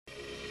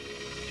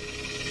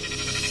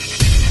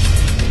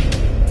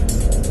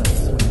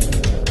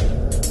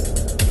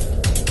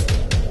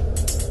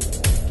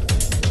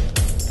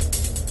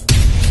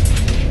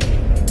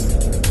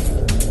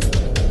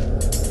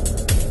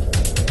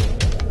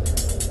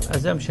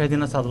أعزائي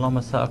المشاهدين، أسعد الله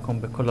مساءكم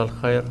بكل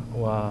الخير،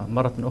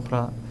 ومرة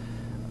أخرى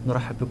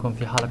نرحب بكم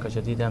في حلقة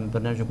جديدة من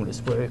برنامجكم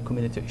الأسبوعي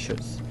Comunity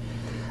Issues.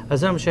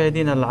 أعزائي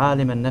المشاهدين،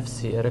 العالم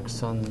النفسي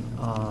إريكسون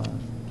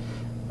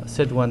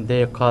said one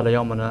day، قال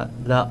يومنا: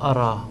 لا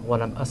أرى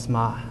ولم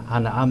أسمع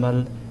عن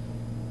عمل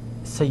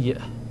سيء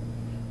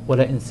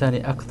ولا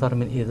إنساني أكثر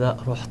من إيذاء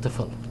روح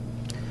طفل.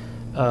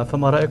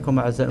 فما رأيكم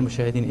أعزائي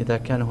المشاهدين إذا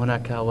كان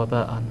هناك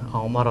وباء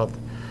أو مرض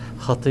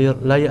خطير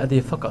لا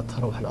يؤذي فقط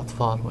روح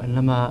الأطفال،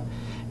 وإنما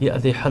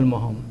يؤذي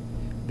حلمهم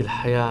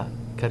بالحياة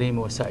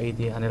كريمة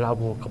وسعيدة أن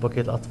يلعبوا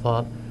كبقية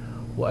الأطفال،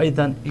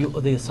 وأيضا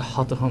يؤذي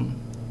صحتهم،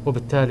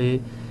 وبالتالي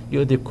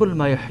يؤذي كل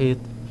ما يحيط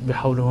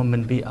بحولهم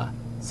من بيئة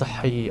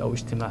صحية أو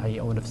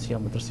اجتماعية أو نفسية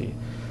أو مدرسية.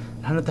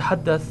 نحن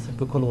نتحدث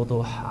بكل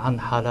وضوح عن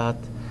حالات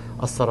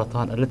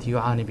السرطان التي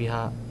يعاني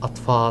بها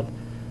أطفال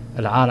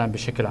العالم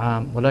بشكل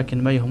عام،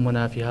 ولكن ما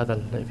يهمنا في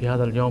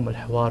هذا اليوم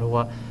الحوار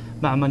هو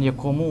مع من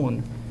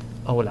يقومون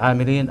أو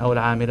العاملين أو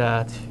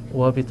العاملات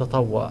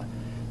وبتطوع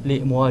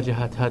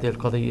لمواجهة هذه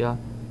القضية،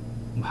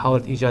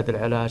 محاولة إيجاد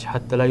العلاج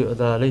حتى لا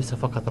يؤذى ليس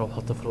فقط روح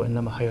الطفل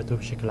وإنما حياته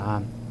بشكل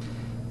عام.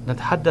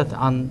 نتحدث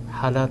عن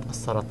حالات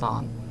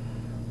السرطان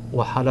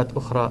وحالات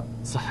أخرى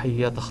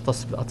صحية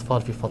تختص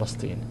بالأطفال في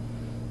فلسطين،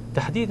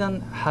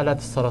 تحديدا حالات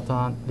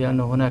السرطان، لأن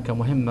هناك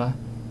مهمة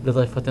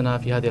لضيفتنا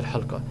في هذه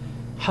الحلقة.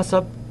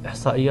 حسب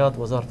إحصائيات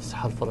وزارة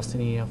الصحة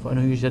الفلسطينية،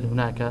 فإنه يوجد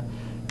هناك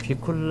في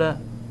كل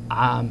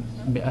عام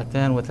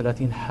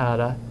 230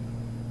 حالة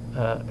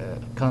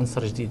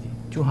كانسر جديدة،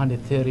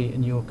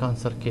 230 new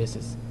cancer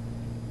cases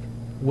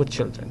with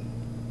children.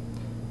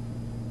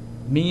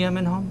 100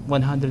 منهم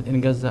 100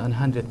 in Gaza and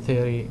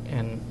 130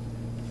 in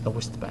the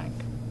West Bank.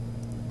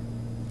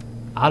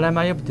 على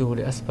ما يبدو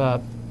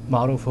لأسباب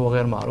معروفة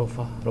وغير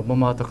معروفة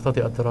ربما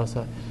تقتضي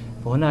الدراسة،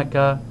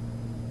 فهناك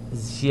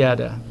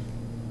زيادة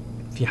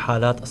في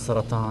حالات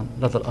السرطان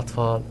لدى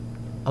الأطفال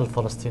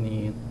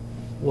الفلسطينيين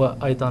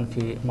وأيضا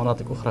في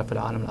مناطق أخرى في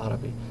العالم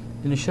العربي.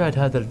 لنشاهد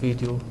هذا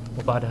الفيديو،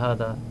 وبعد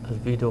هذا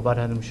الفيديو وبعد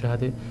هذه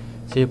المشاهدة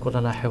سيكون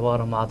لنا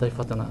حوار مع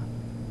ضيفتنا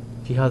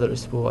في هذا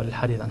الأسبوع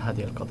للحديث عن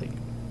هذه القضية.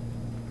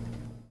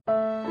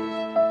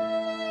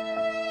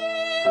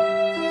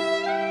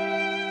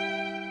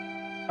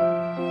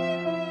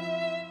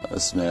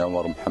 اسمي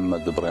عمر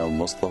محمد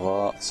إبراهيم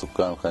مصطفى،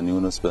 سكان خان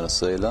يونس بن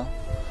السيلة.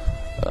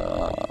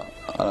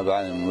 أنا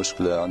بعاني من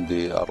مشكلة،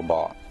 عندي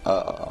أربع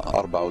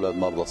أولاد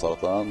مرضى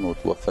سرطان،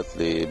 وتوفت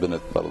لي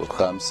بنت برضه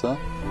الخامسة.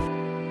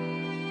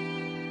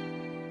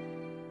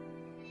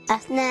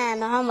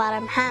 أنا عمر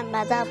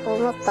محمد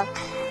أبو مطلق،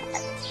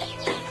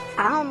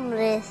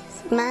 عمري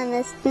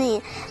 8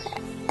 سنين،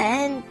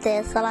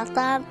 عندي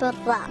سرطان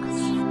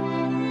بالرأس.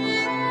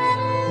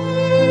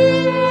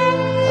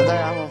 أنا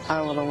عمر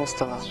محمد أبو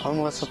مصطفى،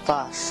 عمري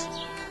 16،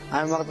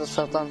 عندي مرض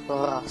السرطان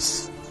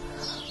بالرأس.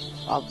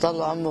 عبد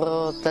الله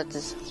عمره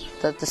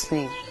 3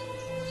 سنين،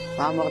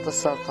 مع مرض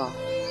السرطان.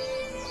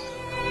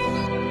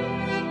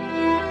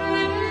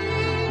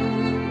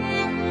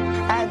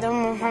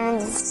 أم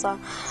محمد الفصال،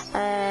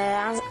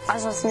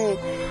 10 سنين،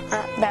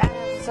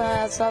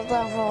 بعاني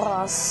سرطان في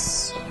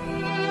الراس.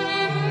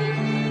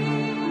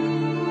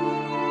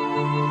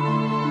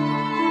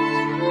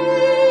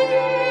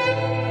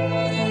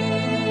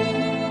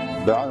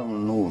 بعاني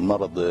من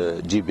مرض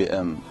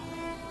GBM،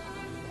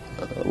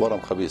 ورم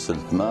خبيث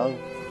الدماغ،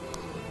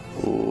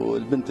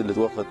 والبنت اللي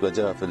توفت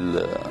جاها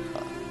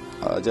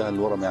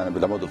الورم يعني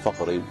بالعمود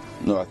الفقري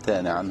نوع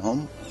ثاني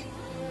عنهم.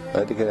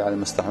 هذيك يعني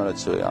ما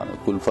استحملتش، يعني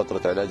كل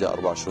فترة علاجها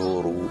 4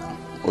 شهور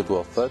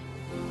وتوفت.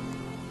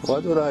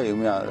 وهذول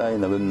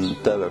هاينا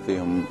بنتابع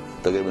فيهم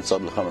تقريبا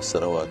صار لي 5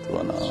 سنوات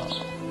وانا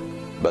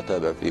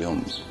بتابع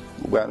فيهم،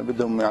 ويعني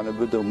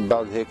بدهم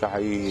بعد هيك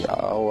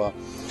هو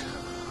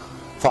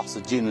فحص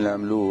الجين اللي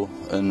عملوه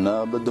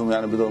انه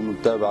بدهم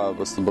متابعه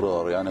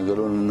باستمرار. يعني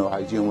قالوا انه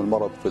حيجيهم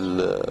المرض في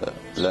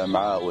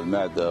الامعاء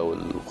والمعده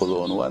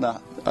والقولون،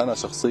 وانا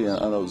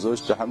شخصيا انا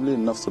وزوجتي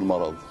حاملين نفس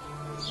المرض،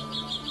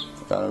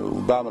 يعني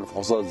وبعمل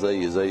فحوصات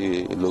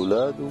زي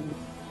الاولاد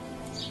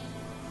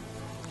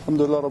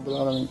الحمد لله رب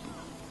العالمين.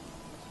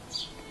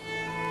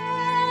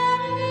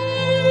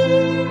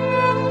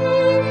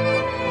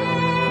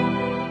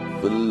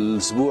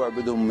 بالاسبوع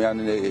بدهم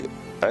يعني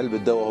علبة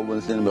دواء، هم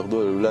الاثنين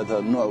بياخذوها للاولاد.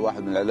 هذا نوع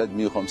واحد من العلاج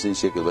 150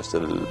 شيكل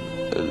بشتري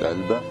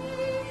العلبة.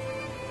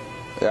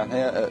 يعني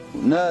هي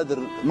نادر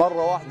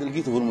مرة واحدة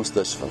لقيته في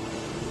المستشفى،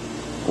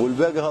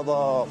 والباقي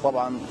هذا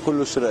طبعا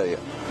كله شراية.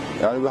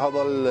 يعني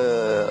بهذا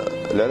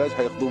العلاج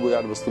حياخذوه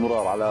يعني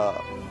باستمرار على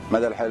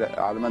مدى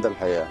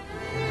الحياة.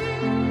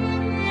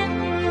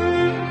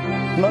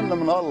 أتمنى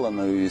من الله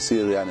انه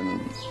يصير يعني من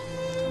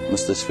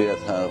مستشفيات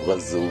هنا في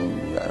غزة،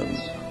 يعني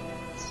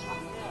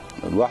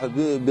الواحد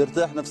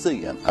بيرتاح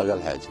نفسيا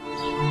اقل حاجه.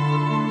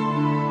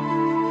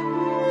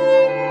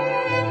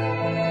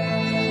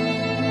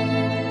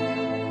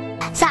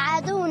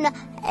 ساعدونا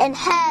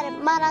نحارب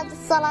مرض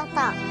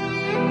السرطان.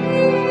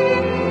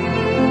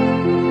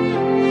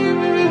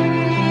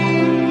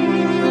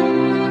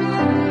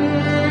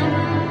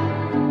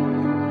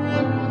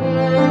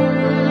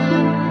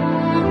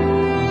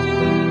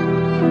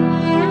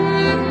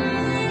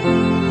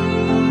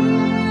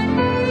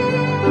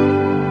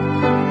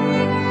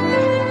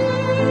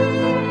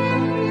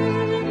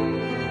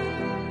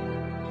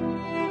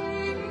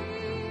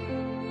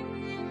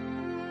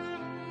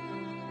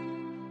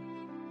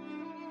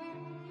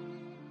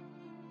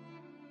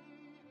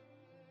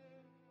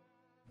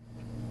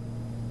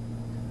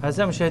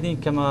 أعزائي المشاهدين،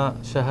 كما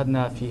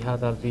شاهدنا في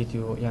هذا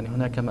الفيديو يعني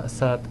هناك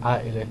مأساة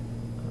عائلة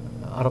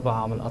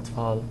 4 من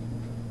الأطفال،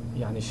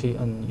 يعني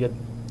شيء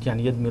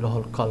يعني يدمي له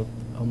القلب،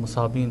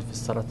 مصابين في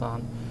السرطان،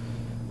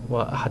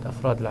 وأحد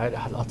أفراد العائلة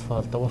أحد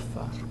الأطفال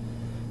توفى.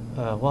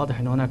 واضح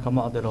أن هناك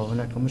معضلة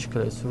وهناك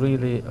مشكلة. It's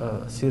really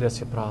a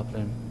serious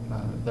problem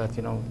that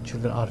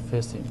children are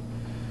facing.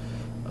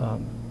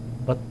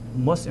 But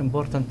most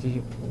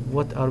importantly,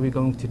 what are we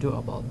going to do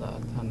about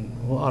that? And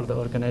who are the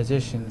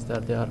organizations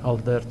that they are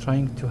out there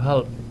trying to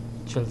help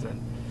children?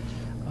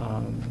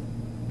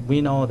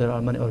 We know there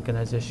are many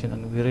organizations,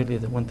 and we really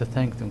want to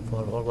thank them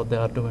for all what they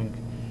are doing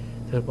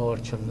to help our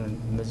children.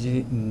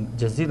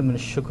 جزيل من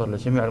الشكر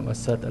لجميع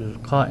المؤسسات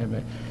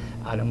القائمة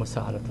على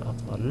مساعدة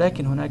الأطفال.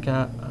 لكن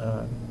هناك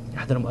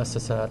إحدى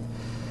المؤسسات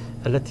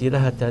التي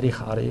لها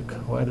تاريخ عريق،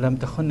 وإن لم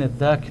تخن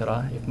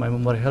الذاكرة if my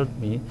memory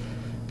helped me،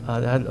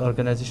 هذه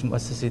الأورجنايزيشن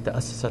مؤسسة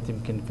تأسست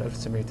يمكن في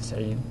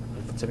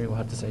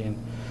 1991.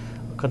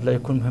 قد لا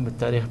يكون مهم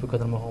التاريخ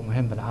بقدر ما هو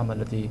مهم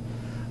العمل الذي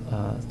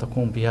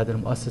تقوم بهذه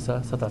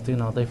المؤسسة.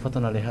 ستعطينا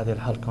ضيفتنا لهذه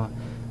الحلقة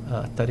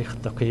التاريخ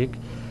الدقيق.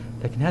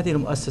 لكن هذه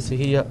المؤسسة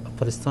هي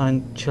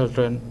Palestine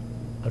Children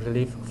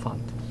Relief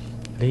Fund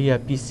اللي هي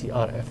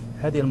PCRF.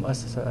 هذه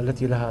المؤسسة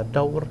التي لها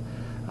دور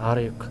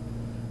عريق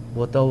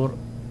ودور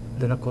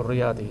لنكن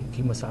ريادي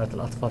في مساعدة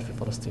الأطفال في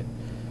فلسطين.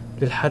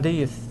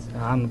 للحديث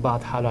عن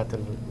بعض حالات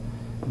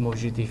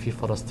الموجودة في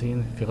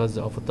فلسطين في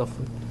غزة أو في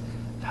الضفة،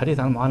 الحديث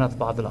عن معاناة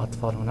بعض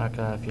الأطفال هناك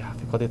في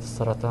قضية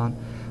السرطان،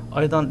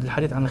 أيضا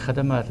الحديث عن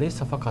الخدمات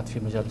ليس فقط في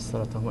مجال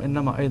السرطان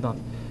وإنما أيضا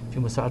في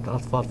مساعدة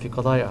الأطفال في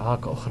قضايا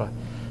إعاقة أخرى.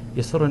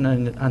 يسرنا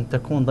أن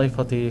تكون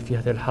ضيفتي في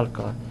هذه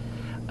الحلقة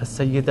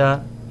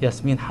السيدة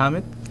ياسمين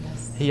حامد،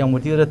 هي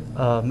مديرة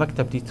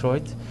مكتب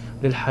ديترويت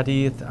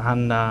للحديث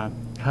عن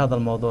هذا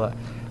الموضوع.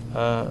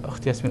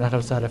 أختي ياسمين، أهلا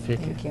وسهلا فيك.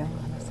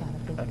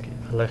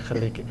 الله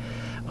يخليك.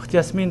 أختي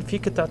ياسمين،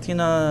 فيك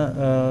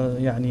تعطينا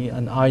يعني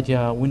an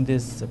idea when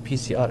this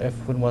PCRF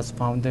when was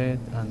founded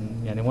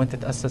and يعني وين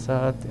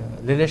تتأسست؟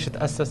 ليش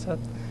تأسست؟ Sure.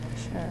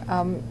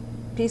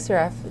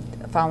 PCRF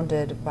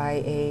founded by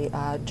a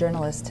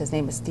journalist. His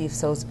name is Steve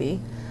Sosby.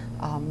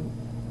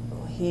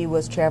 He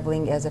was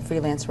traveling as a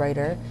freelance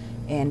writer,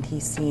 and he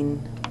seen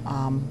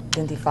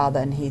the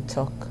Intifada, and he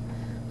took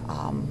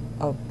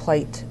a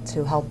plight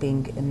to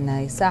helping إن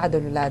يساعدوا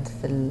الأولاد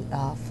في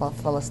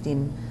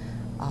فلسطين.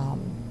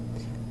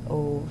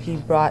 He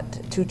brought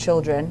 2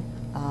 children,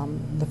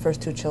 the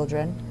first 2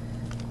 children,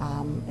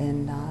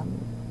 and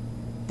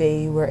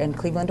they were in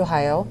Cleveland,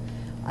 Ohio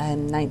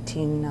in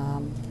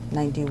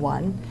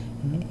 1991.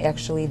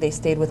 Actually, they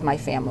stayed with my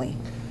family.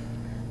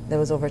 That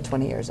was over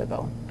 20 years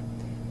ago.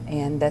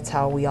 And that's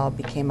how we all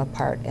became a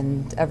part.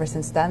 And ever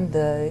since then,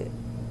 the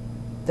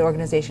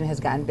organization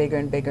has gotten bigger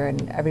and bigger,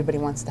 and everybody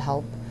wants to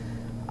help.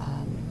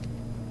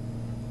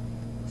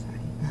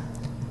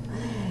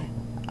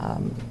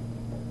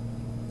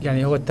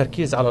 يعني هو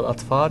التركيز على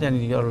الأطفال،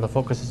 يعني the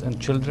focus is on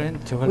children.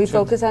 We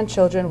focus on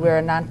children. We're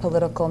a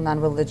non-political,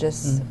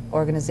 non-religious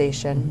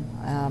organization.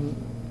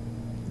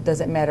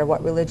 Doesn't matter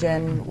what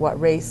religion, what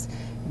race.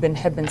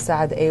 بنحب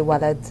نساعد أي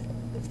ولد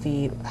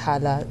في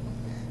حالة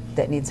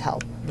that needs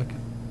help. Okay.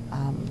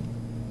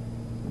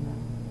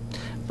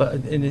 But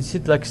it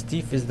seems like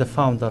Steve is the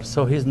founder,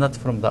 so he's not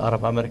from the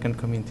Arab American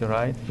community,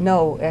 right?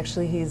 No,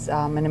 actually he's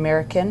an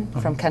American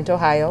from Kent,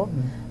 Ohio.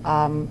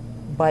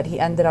 But he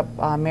ended up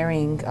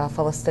marrying a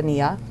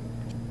Palestinian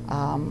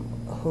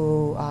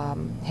who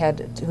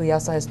he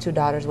also has 2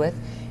 daughters with,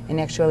 and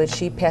actually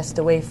she passed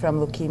away from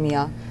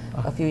leukemia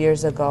a few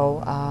years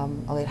ago,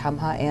 Allah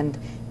yarhamha, and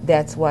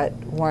that's what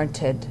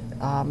warranted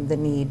the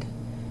need.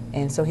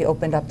 And so he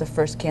opened up the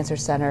first cancer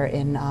center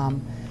in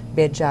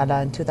Beit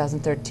Jala in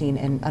 2013,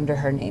 and under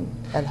her name,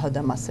 Al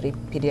Huda Masri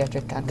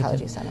Pediatric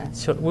Oncology Center.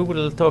 So we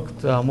will talk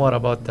more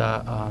about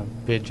the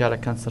Beit Jala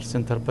Cancer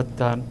Center, but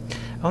I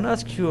want to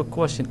ask you a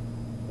question.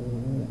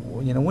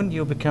 You know, when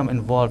you become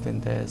involved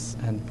in this,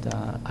 and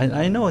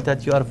I know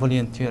that you are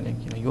volunteering.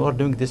 You know, you are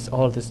doing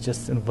all this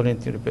just on a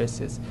voluntary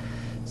basis.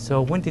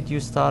 So when did you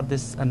start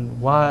this,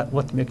 and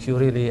what makes you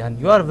really? And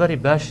you are very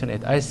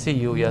passionate. I see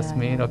you,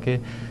 Yasmeen. Yeah.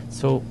 Okay,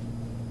 so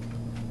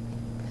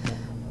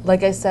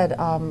like I said,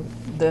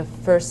 the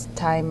first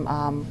time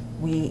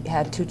we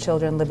had 2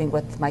 children living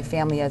with my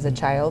family as a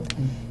child,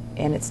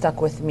 and it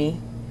stuck with me.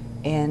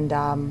 And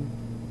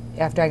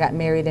after I got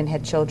married and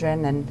had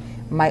children, and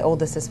my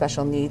oldest is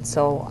special needs,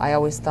 so I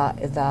always thought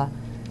إذا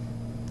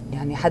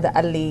يعني حدا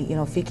قال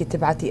لي فيكي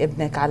تبعتي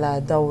ابنك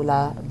على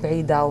دولة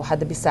بعيدة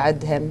وحدا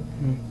بيساعدهم,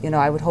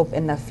 I would hope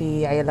إن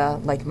في عيلة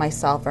like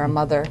myself or a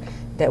mother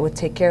that would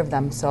take care of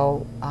them.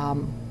 So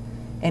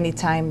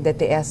anytime that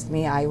they asked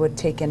me, I would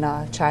take in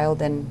a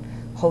child and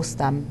host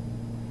them.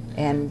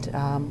 And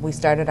we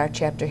started our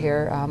chapter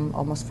here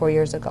almost 4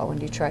 years ago in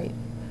Detroit.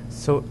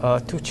 So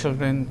 2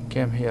 children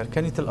came here.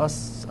 Can you tell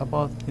us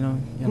about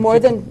more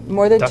than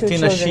 2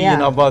 children?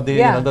 Yeah. about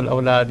the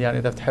الأولاد يعني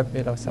إذا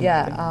بتحبي لو سمحتي.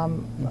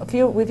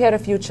 Yeah, we've had a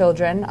few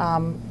children,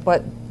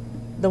 but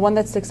the one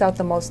that sticks out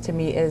the most to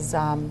me is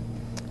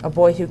a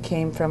boy who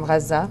came from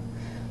Gaza.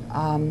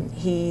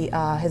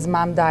 His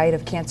mom died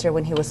of cancer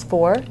when he was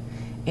 4,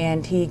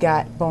 and he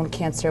got bone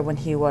cancer when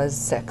he was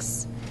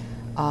 6.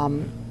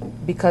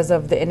 Because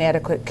of the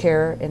inadequate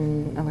care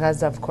in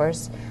Gaza, of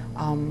course,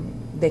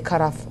 they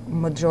cut off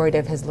majority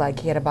of his leg.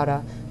 He had about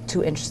a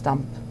 2-inch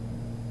stump.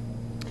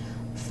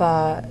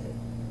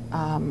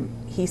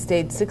 He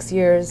stayed 6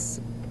 years,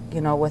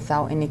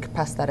 without any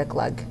prosthetic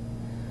leg.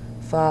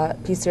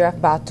 PCRF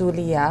بعتوا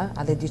لي إياه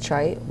على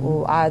ديترويت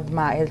وقعد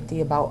مع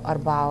عائلتي about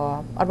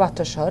 4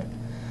 أشهر.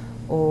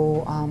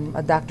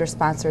 A doctor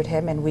sponsored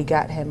him, and we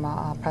got him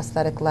a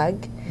prosthetic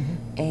leg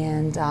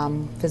and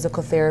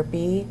physical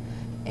therapy,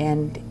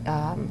 and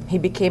he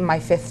became my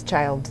 5th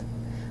child.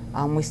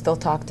 We still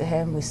talk to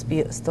him. We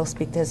still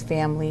speak to his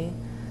family.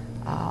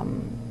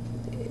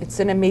 It's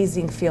an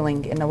amazing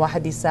feeling إن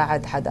واحد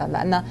يساعد حدا،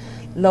 لأن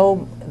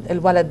لو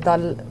الولد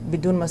ضل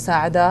بدون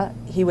مساعدة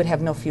he would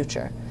have no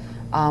future.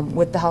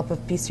 With the help of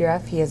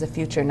PCRF, he has a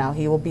future now.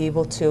 He will be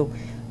able to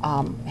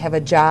have a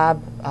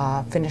job,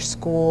 finish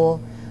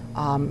school.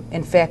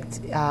 In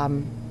fact,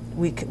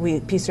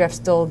 PCRF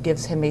still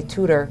gives him a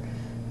tutor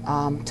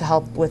to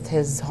help with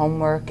his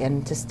homework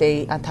and to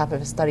stay on top of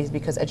his studies,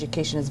 because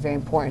education is very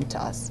important to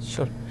us.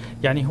 Sure.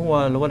 يعني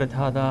هو الولد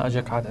هذا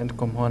أجاك عاد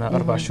عندكم هنا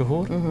 4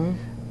 شهور.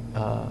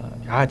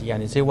 عادي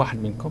يعني زي واحد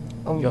منكم.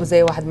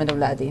 زي واحد من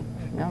أولادي.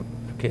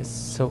 اوكي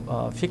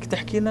فيك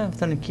تحكي لنا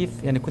مثلا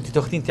كيف يعني كنت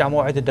تاخذين على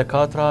موعد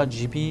الدكاتره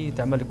تجيبيه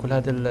تعملي كل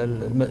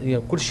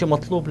هذا كل شيء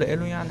مطلوب له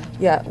يعني؟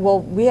 Yeah,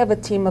 well, we have a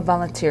team of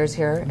volunteers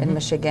here in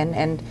Michigan,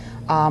 and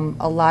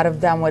a lot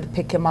of them would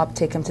pick him up,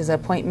 take him to his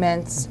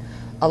appointments.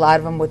 A lot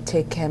of them would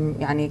take him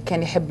يعني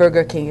كان يحب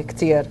Burger King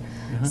كتير.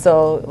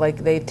 So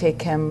like they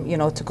take him,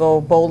 to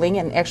go bowling,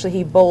 and actually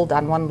he bowled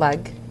on one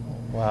leg.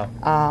 Wow.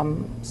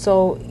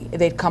 So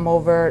they'd come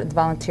over, the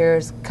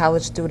volunteers,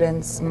 college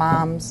students,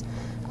 moms.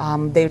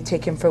 They would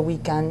take him for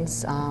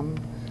weekends.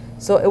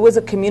 So it was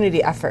a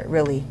community effort,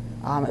 really.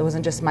 It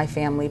wasn't just my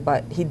family,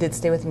 but he did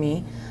stay with me.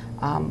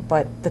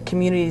 But the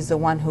community is the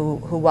one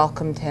who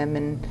welcomed him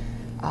and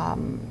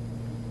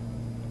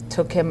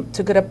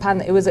took it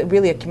upon. It was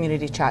really a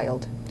community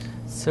child.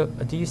 So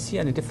do you see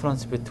any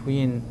difference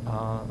between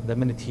the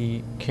minute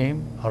he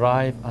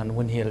arrived, and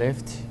when he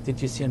left? Did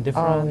you see any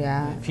difference? Oh,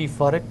 yeah. في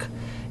فرق؟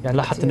 يعني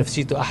لاحظت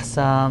نفسيته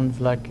أحسن.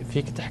 Like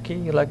فيك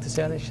تحكي? You like to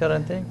say share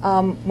anything?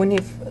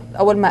 when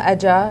أول ما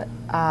أجا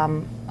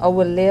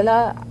أول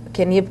ليلة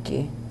كان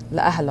يبكي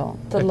لأهله.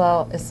 قلت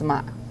له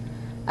اسمع،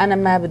 أنا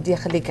ما بدي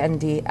أخليك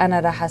عندي، أنا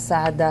راح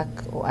أساعدك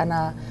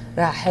وأنا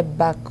راح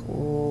أحبك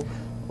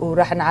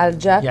وراح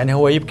نعالجك. يعني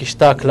هو يبكي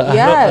اشتاق لأهله.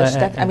 Yeah,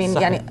 اشتاق. I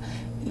mean يعني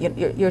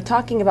you're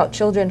talking about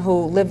children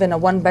who live in a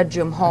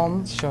 1-bedroom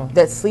home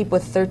that sleep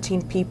with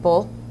 13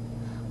 people.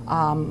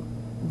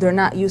 They're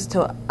not used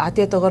to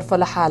عطيته غرفة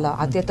لحاله،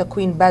 عطيته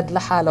queen bed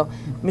لحاله،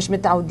 مش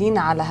متعودين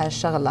على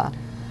هالشغلة.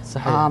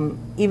 صحيح.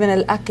 Even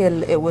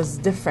الأكل it was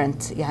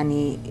different.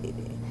 يعني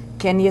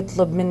كان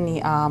يطلب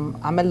مني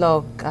أعمل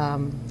له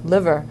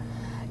liver.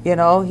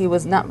 He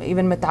was not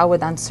even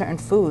متعود on certain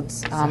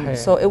foods.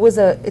 So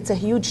it's a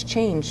huge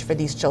change for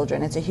these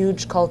children. It's a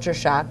huge culture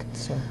shock.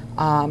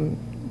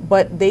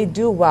 But they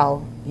do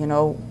well.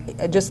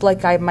 Just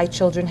like my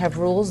children have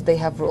rules, they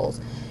have rules.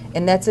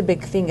 And that's a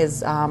big thing is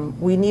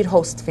we need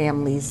host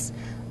families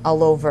all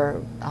over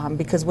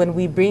because when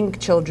we bring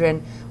children,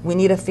 we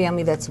need a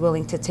family that's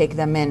willing to take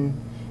them in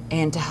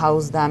and to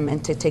house them and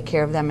to take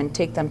care of them and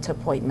take them to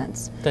appointments.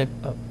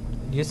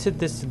 You said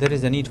there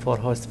is a need for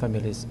host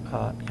families.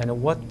 يعني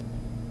what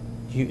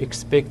you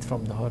expect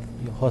from the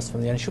host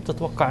family؟ يعني شو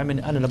بتتوقع من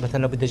أنا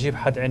مثلا بدي أجيب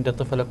حد عندي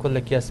طفل أقول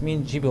لك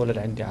ياسمين جيبي ولد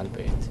عندي على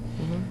البيت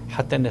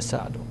حتى إني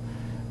أساعده.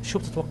 شو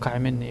بتتوقع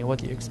مني؟ What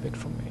do you expect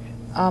from me?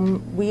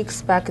 We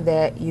expect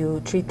that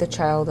you treat the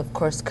child, of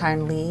course,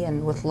 kindly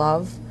and with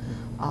love,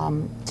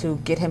 to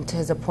get him to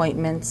his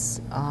appointments.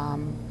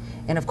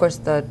 And of course,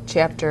 the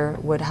chapter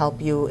would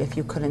help you if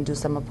you couldn't do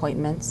some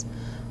appointments.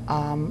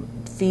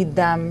 Feed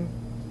them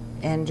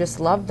and just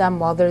love them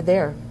while they're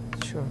there.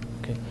 Sure.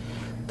 Okay.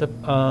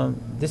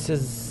 This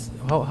is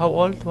how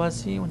old was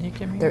he when he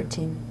came here?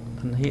 13.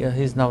 And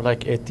he's now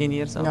like 18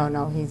 years old?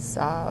 No, he's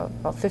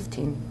about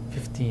 15.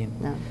 15.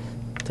 No.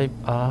 طيب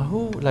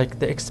who like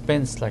the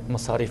expense like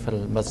مصاريف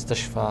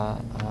المستشفى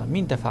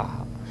مين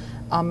دفعها؟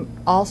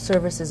 All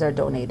services are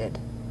donated.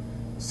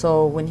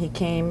 So when he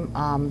came,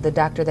 the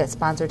doctor that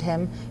sponsored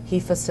him, he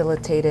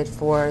facilitated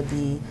for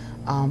the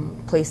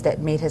place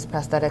that made his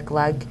prosthetic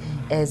leg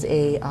as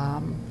a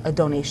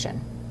donation.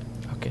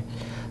 Okay.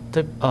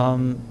 طيب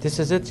this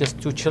is it,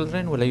 just 2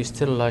 children? Will you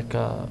still like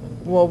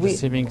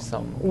receiving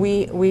some?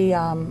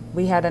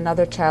 We had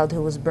another child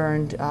who was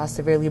burned,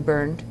 severely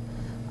burned.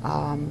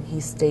 He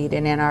stayed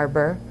in Ann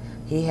Arbor.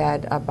 He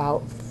had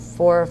about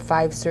 4 or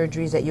 5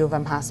 surgeries at U of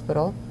M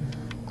Hospital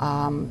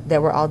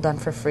that were all done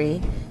for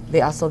free.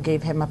 They also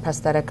gave him a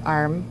prosthetic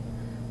arm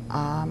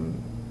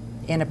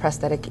and a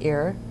prosthetic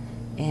ear.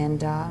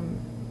 And I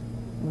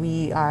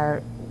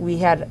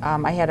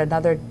had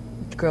another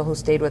girl who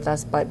stayed with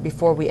us, but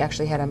before we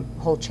actually had a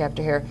whole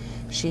chapter here,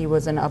 she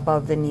was an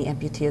above-the-knee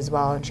amputee as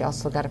well, and she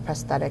also got a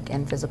prosthetic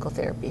and physical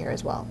therapy here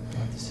as well.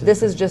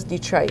 This is just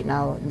Detroit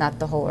now, not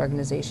the whole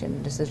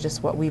organization. This is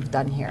just what we've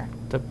done here.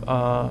 طب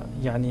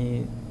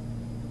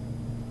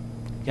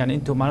يعني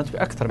انتم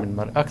معناته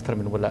اكثر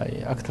من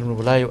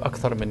ولايه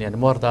واكثر من يعني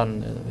more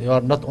than you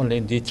are not only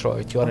in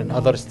Detroit, you are in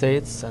other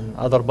states and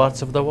other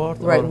parts of the world.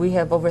 Right, we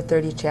have over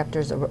 30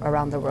 chapters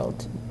around the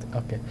world.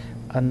 Okay,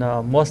 and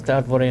mostly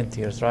are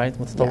volunteers, right?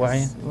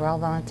 متطوعين. Yes, we're all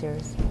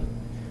volunteers.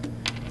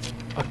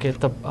 Okay,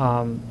 طب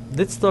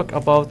let's talk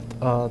about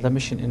the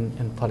mission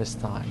in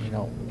Palestine. You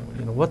know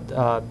what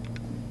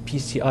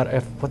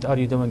PCRF, what are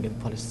you doing in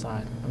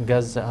Palestine, in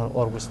Gaza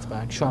or West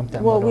Bank? شو عم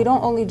تعملوا؟ Well, we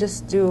don't only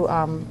just do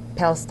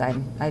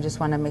Palestine. I just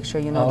want to make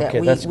sure you know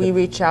that we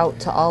reach out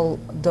to all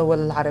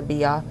Dawal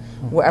al-Arabiya,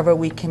 wherever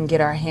we can get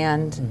our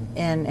hand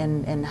in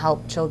and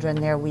help children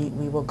there,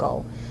 we will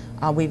go.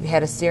 We've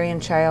had a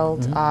Syrian child.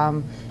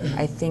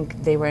 I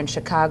think they were in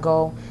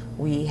Chicago.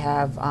 We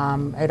have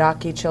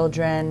Iraqi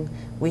children.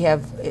 We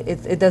have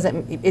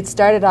it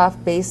started off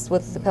based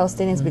with the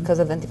Palestinians because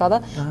of the Intifada,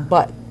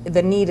 but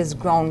the need has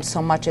grown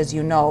so much, as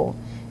you know,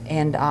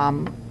 and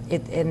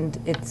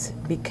it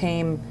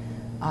became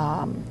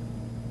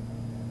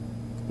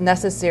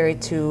necessary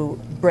to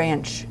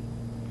branch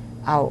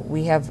out.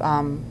 We have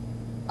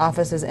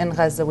offices in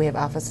Gaza, we have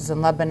offices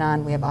in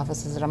Lebanon, we have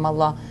offices in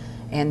Ramallah,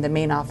 and the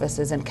main office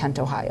is in Kent,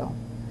 Ohio.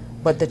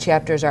 But the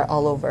chapters are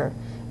all over,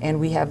 and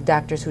we have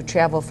doctors who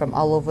travel from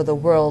all over the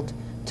world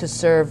to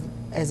serve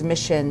as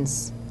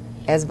missions,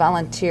 as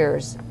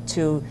volunteers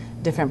to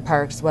different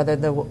parks, whether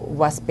the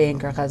West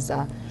Bank or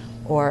Gaza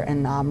or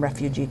in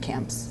refugee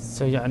camps.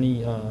 So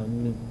يعني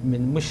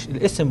من مش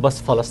الاسم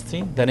بس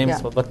فلسطين the name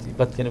is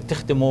but يعني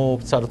بتخدموا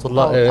بتساعدوا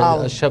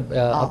طلاب شاب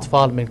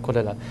أطفال من كل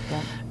لا.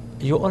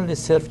 You only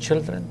serve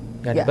children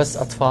يعني بس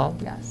أطفال.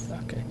 Yes.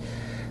 Okay.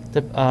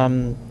 طيب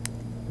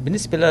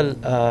بالنسبة لل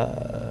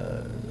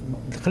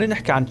خلينا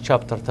نحكي عن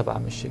chapter تبع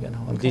ميشيغان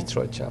هون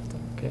Detroit chapter.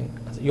 Okay.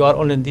 You are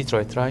only in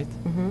Detroit, right?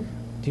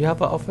 Do you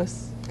have an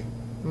office?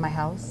 My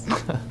house.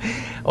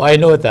 Oh, I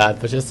know that,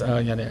 but just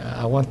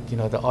I want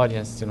the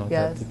audience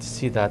to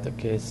see that.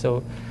 Okay,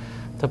 so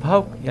طب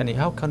how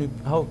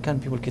can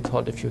people get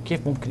hold of you?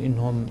 كيف ممكن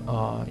إنهم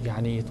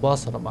يعني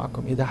يتواصلوا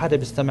معكم إذا حدا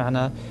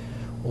بيستمعنا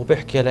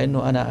وبيحكي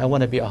لأنه أنا I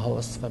want to be a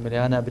host family,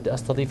 أنا بدي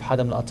أستضيف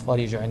حدا من الأطفال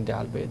يجوا عندي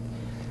على البيت.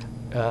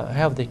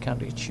 How they can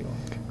reach you?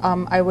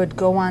 I would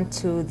go on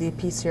to the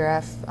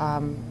PCRF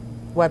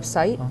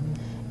website.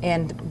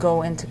 And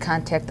go into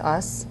contact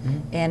us,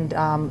 and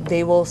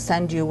they will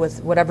send you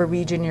with whatever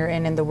region you're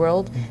in the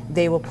world.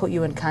 They will put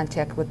you in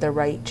contact with the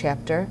right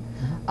chapter.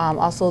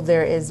 Also,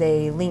 there is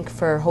a link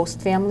for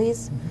host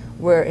families,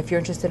 where if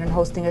you're interested in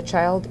hosting a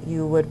child,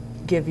 you would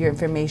give your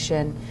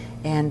information,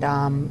 and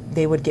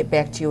they would get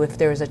back to you if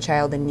there is a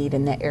child in need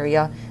in that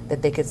area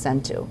that they could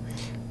send to.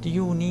 Do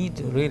you need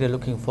really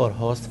looking for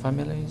host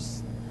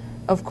families?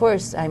 Of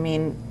course. I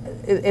mean,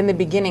 in the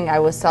beginning, I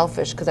was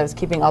selfish because I was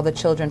keeping all the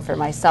children for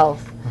myself.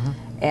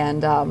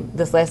 And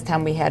this last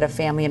time we had a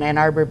family in Ann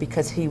Arbor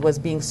because he was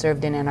being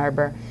served in Ann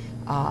Arbor.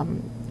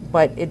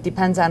 But it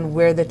depends on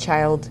where the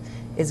child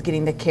is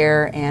getting the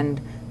care, and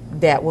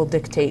that will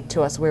dictate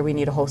to us where we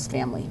need a host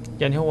family.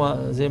 يعني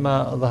هو زي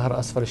ما ظهر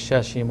أسفل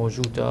الشاشة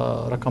موجود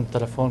رقم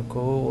تلفونكم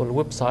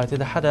والويب سايت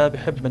إذا حدا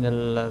بحب من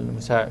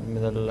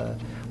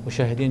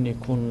المشاهدين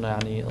يكون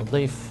يعني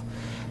ضيف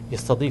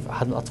يستضيف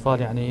أحد من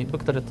الأطفال يعني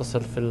بقدر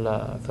يتصل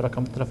في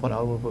رقم التلفون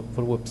أو في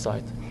الويب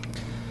سايت.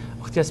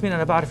 أختي ياسمين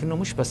أنا بعرف إنه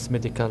مش بس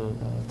ميديكال،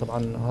 طبعا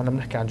هلا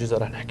بنحكي عن جزء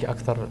رح نحكي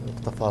أكثر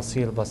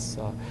تفاصيل، بس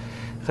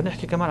خلينا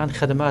نحكي كمان عن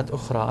خدمات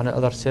أخرى عن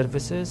other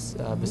services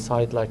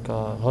besides like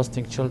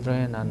hosting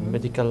children and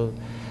medical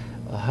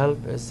help.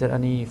 Is there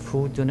any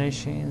food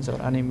donations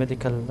or any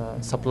medical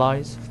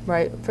supplies?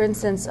 Right. For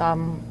instance,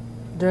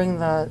 during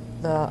the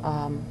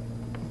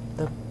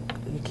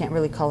you can't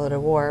really call it a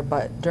war,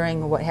 but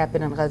during what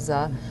happened in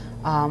Gaza,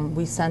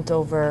 we sent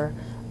over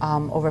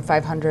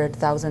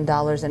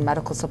 $500,000 in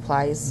medical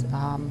supplies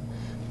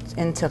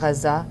into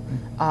Gaza.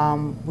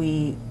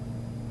 We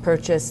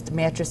purchased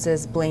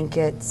mattresses,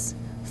 blankets,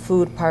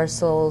 food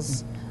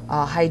parcels,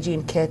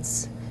 hygiene kits,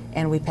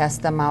 and we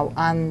passed them out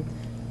on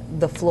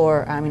the floor,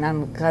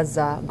 on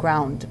Gaza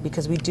ground,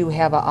 because we do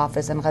have an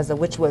office in Gaza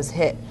which was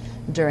hit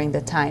during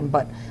the time,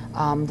 but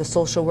the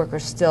social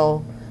workers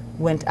still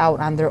went out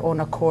on their own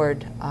accord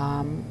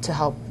to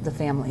help the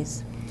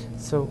families.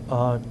 So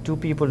do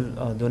people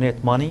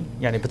donate money?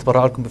 يعني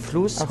بتبرعوا لكم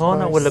بفلوس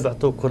هون ولا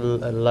بيعطوكم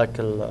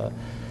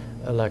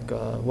like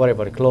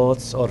whatever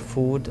clothes or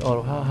food,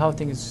 or how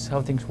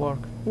things work?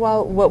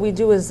 Well, what we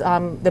do is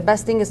the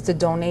best thing is to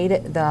donate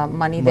it, the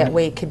money. That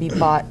way it could be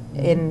bought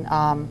in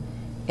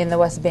the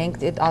West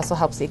Bank. It also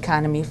helps the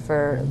economy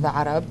for the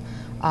Arab.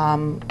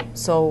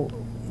 So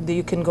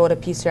you can go to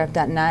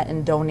PCRF.net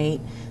and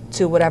donate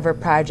to whatever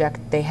project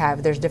they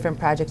have. There's different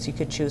projects you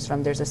could choose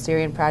from. There's a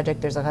Syrian project,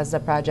 there's a Gaza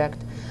project.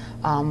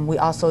 We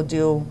also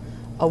do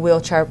a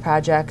wheelchair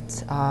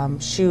project,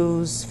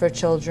 shoes for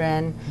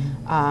children,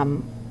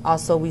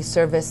 Also, we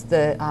service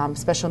the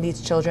special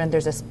needs children.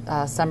 There's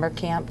a summer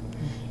camp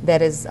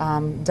that is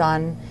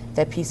done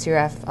that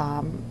PCRF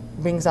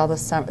brings all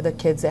the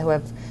kids who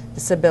have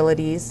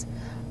disabilities.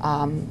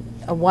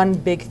 One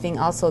big thing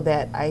also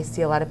that I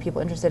see a lot of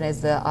people interested in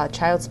is the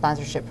child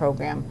sponsorship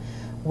program,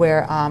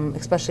 where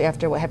especially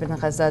after what happened in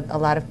Gaza, a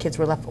lot of kids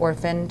were left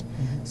orphaned,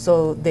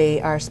 so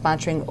they are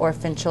sponsoring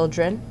orphan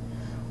children.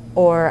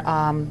 Or,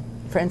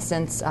 for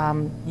instance,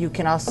 you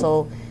can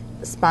also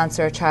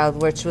sponsor a child,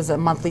 which was a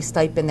monthly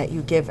stipend that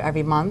you give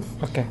every month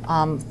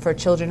for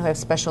children who have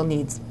special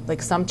needs.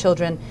 Like some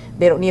children,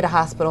 they don't need a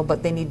hospital,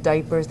 but they need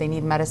diapers, they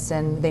need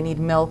medicine, they need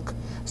milk.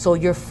 So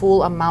your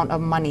full amount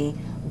of money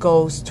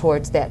goes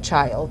towards that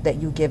child that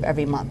you give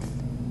every month.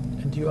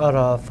 And you are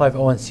a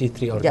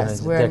 501c3 organization,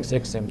 yes, we're tax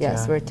exempt.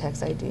 Yes, we're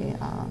tax ID.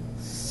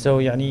 So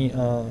يعني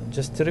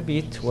just to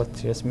repeat what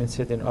Yasmeen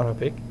said in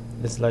Arabic,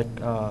 it's like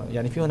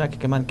يعني في هناك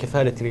كمان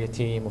كفالة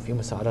اليتيم وفي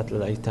مساعدات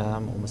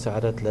للأيتام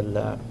ومساعدات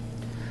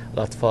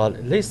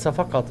للأطفال ليس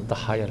فقط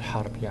ضحايا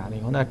الحرب.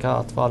 يعني هناك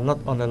أطفال not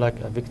only like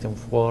a victim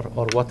of war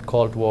or what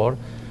called war,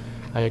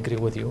 I agree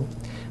with you,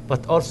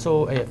 but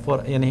also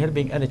for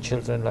helping any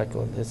children, like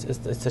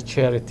it's a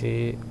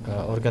charity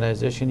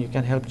organization. You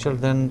can help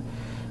children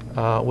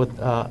with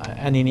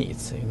any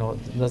needs.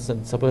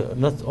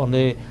 Not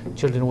only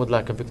children with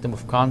like a victim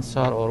of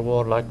cancer or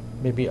war, like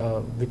maybe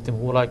a victim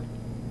who like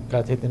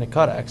got hit in a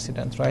car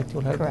accident, right?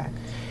 You'll help. Correct.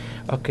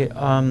 Okay.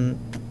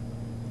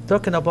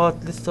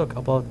 Let's talk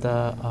about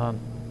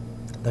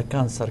the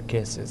cancer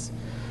cases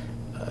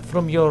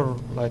from your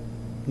like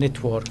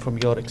network, from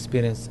your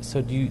experience.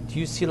 So do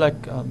you see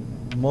like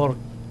more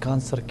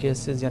cancer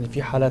cases? يعني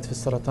في حالات في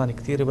السرطان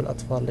كثيرة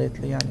بالأطفال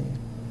lately يعني?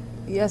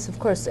 Yes, of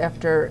course.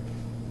 After,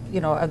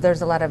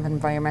 there's a lot of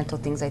environmental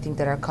things I think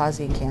that are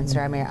causing cancer.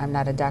 I mean, I'm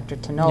not a doctor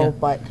to know,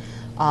 but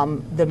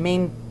the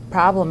main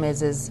problem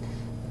is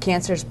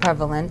cancer is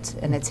prevalent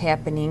and it's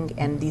happening,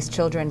 and these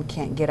children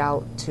can't get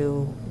out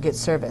to get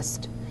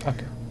serviced.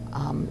 Okay.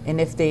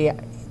 And if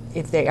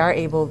they are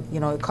able,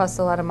 it costs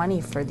a lot of money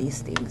for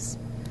these things.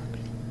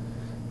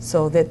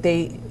 So that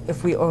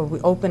if we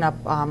open up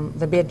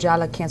the Beit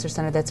Jala Cancer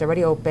Center that's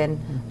already open,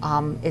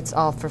 it's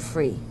all for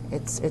free.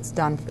 It's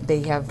done.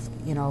 They have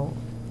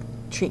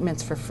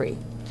treatments for free.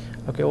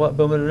 Okay.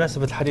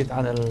 وبمناسبة الحديث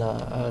عن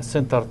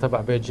السنتر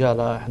تبع بيت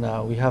جالا،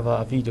 احنا we have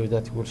a video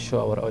that will show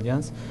our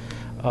audience,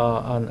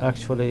 and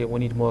actually we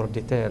need more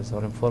details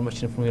or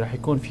information from you. راح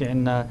يكون في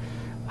عنا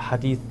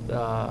حديث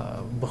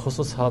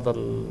بخصوص هذا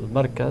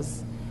المركز،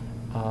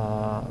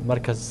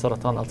 مركز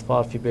سرطان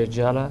الأطفال في بيت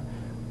جالا،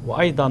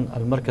 وأيضا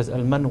المركز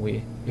المنوي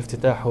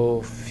افتتاحه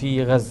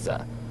في غزة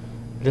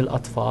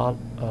للأطفال.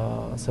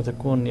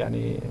 ستكون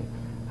يعني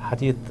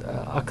حديث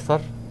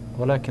أكثر،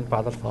 ولكن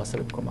بعد الفاصل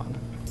ابقوا معنا.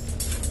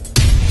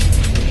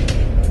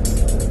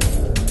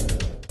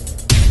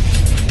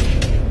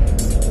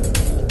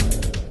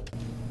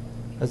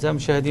 أعزائي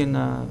المشاهدين،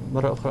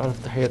 مرة أخرى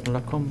ألف تحية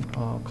لكم.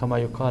 كما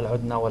يقال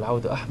عدنا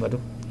والعود أحمد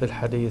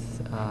للحديث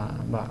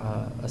مع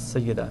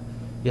السيدة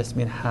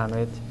ياسمين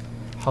حامد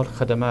حول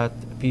خدمات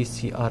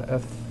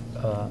PCRF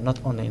not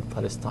only in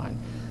Palestine.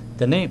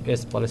 The name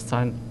is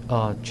Palestine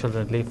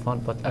Children Relief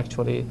Fund, but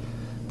actually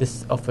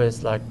this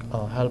offers like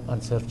help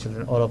and serve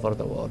children all over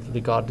the world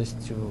regardless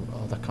to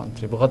the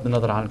country. بغض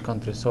النظر عن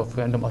الكونتري. So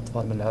في عندهم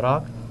أطفال من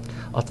العراق،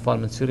 أطفال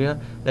من سوريا،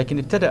 لكن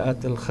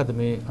ابتدأت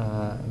الخدمة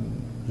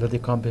الذي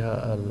قام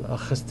بها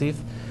الأخ ستيف،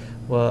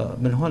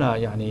 ومن هنا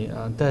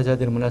يعني انتهز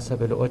هذه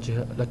المناسبة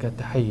لأوجه لك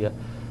التحية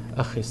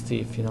أخي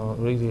ستيف.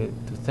 Really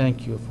to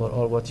thank you for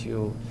all what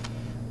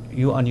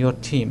you and your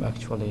team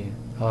actually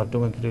are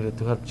doing really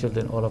to help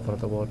children all over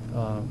the world.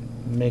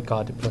 May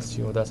God bless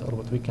you. That's all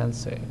what we can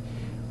say.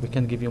 We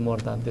can give you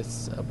more than this,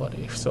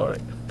 buddy.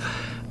 Sorry.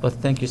 But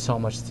thank you so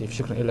much, Steve.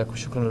 شكرا لك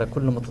وشكرا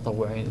لكل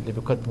المتطوعين اللي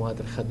بيقدموا هذه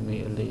الخدمة،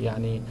 اللي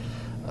يعني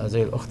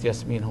زي الأخت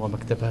ياسمين هو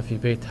مكتبها في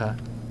بيتها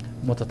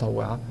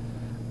متطوعة.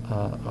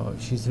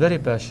 She's very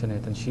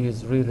passionate and she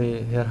is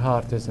really, her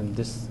heart is in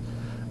this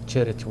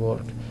charity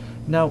work.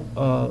 Now,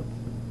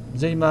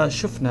 زي ما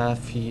شفنا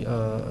في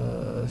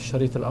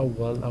الشريط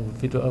الأول أو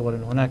الفيديو الأول،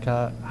 إن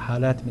هناك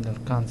حالات من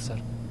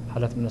الكانسر،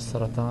 حالات من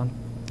السرطان،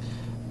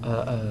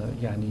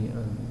 يعني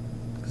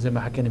زي ما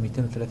حكينا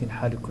 230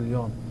 حالة كل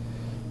يوم.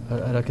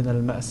 لكن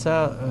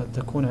المأساة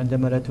تكون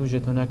عندما لا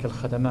توجد هناك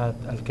الخدمات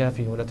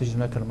الكافية ولا توجد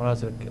هناك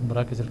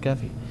المراكز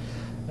الكافية.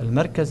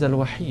 المركز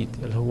الوحيد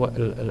اللي هو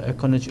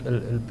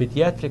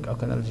البيدياتريك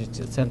اونكولوجي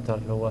سنتر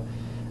اللي هو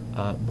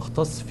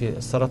مختص في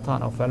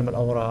السرطان أو في علم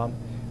الأورام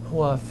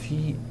هو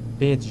في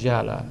بيت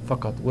جالا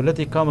فقط،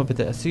 والذي قام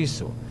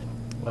بتأسيسه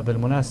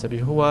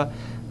بالمناسبة هو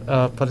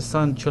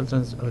Palestine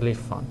Children's Relief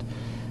Fund.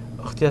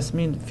 أختي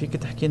ياسمين، فيك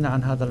تحكي لنا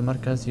عن هذا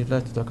المركز؟ You'd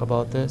like to talk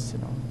about this,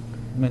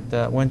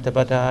 وين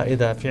بدأ،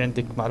 إذا في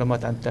عندك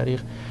معلومات عن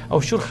التاريخ أو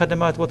شو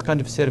الخدمات, what kind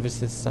of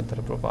services the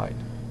center provide?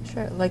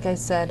 Sure. Like I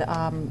said,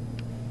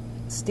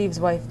 Steve's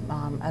wife,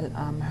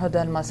 Huda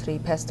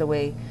al-Masri, passed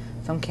away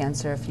from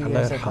cancer a few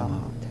years ago.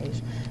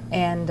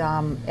 And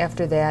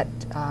after that,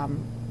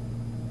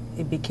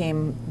 it became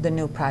the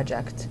new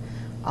project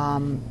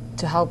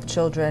to help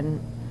children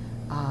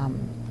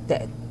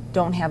that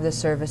don't have the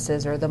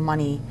services or the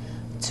money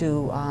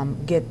to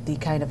get the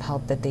kind of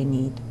help that they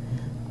need.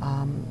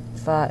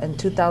 فإن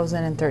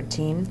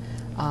 2013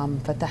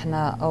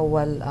 فتحنا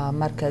أول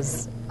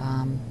مركز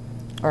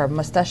or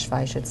مستشفى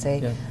I should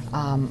say,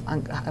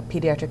 a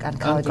pediatric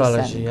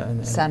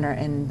oncology center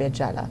in Beit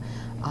Jala.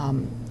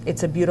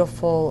 It's a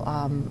beautiful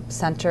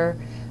center.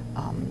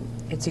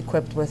 It's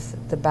equipped with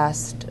the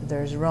best.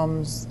 There's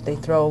rooms. They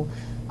throw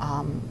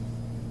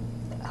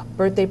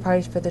birthday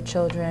parties for the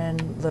children,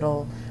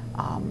 little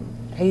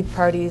Eid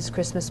parties,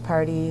 Christmas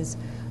parties.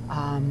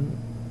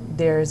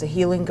 There's a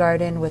healing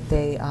garden with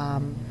a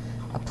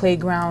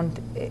playground.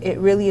 It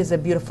really is a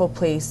beautiful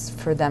place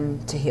for them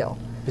to heal.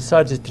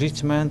 Besides the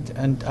treatment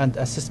and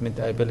assessment,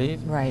 I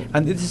believe. Right.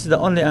 And this is the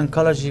only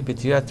oncology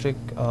pediatric,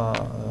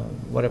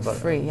 whatever.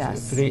 Free,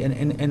 yes. Free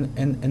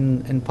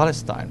in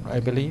Palestine, I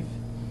believe.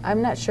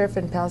 I'm not sure if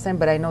in Palestine,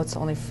 but I know it's the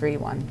only free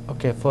one.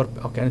 Okay,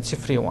 and it's a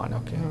free one.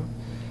 Okay.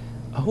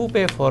 Who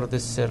pay for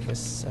this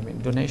service? I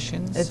mean,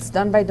 donations. It's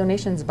done by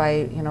donations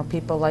by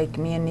people like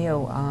me and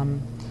you.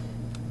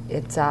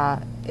 It's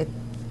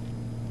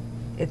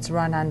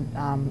run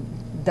on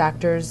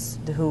doctors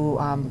who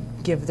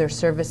give their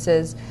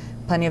services.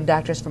 Plenty of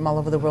doctors from all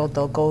over the world.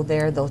 They'll go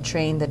there. They'll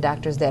train the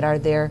doctors that are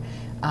there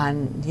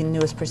on the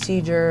newest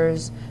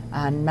procedures,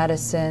 on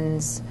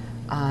medicines,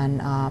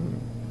 on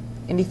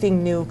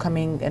anything new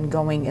coming and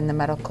going in the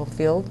medical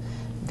field.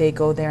 They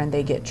go there and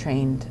they get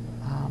trained,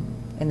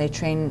 and they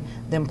train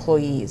the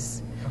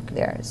employees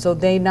there. So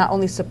they not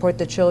only support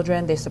the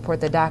children, they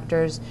support the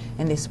doctors,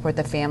 and they support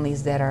the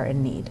families that are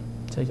in need.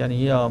 يعني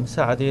هي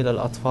مساعدة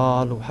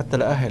للأطفال وحتى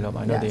لأهلهم.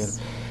 I know they.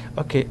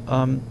 Okay.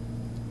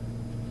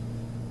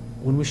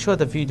 When we show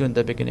the video in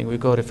the beginning, we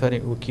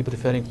keep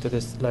referring to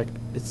this. Like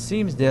it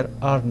seems there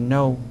are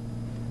no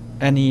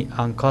any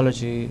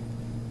oncology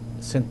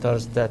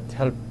centers that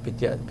help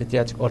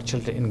pediatric or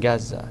children in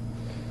Gaza.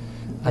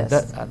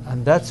 Yes.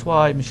 And that's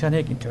why مشان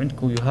هيك انتوا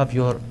عندكم you have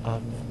your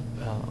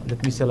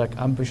let me say like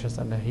ambitious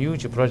and a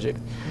huge project.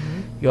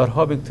 You are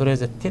hoping to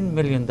raise $10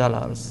 million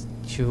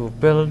to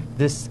build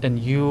this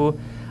new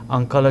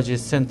oncology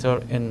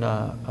center in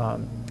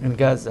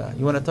Gaza.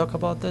 You want to talk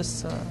about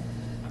this?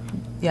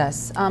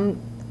 Yes.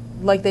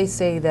 Like they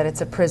say that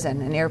it's a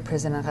prison, an air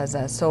prison in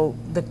Gaza. So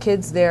the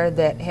kids there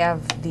that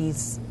have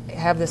this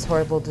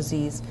horrible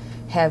disease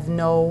have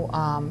no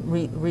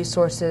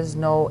resources,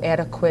 no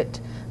adequate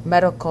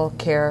medical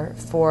care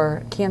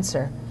for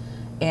cancer.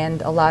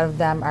 And a lot of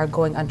them are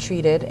going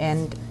untreated,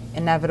 and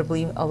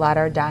inevitably a lot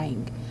are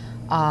dying.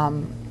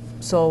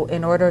 So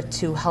in order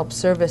to help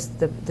service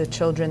the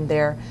children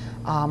there,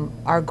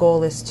 our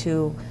goal is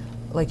to,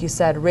 like you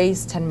said,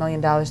 raise $10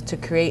 million to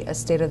create a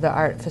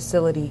state-of-the-art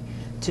facility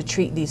to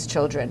treat these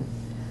children.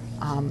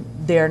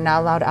 They're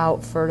not allowed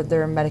out for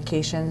their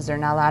medications. They're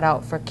not allowed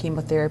out for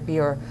chemotherapy,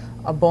 or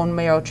a bone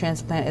marrow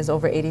transplant is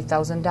over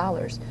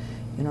 $80,000.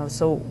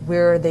 So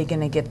where are they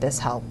going to get this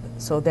help?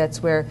 So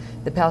that's where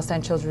the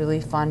Palestine Children's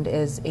Relief Fund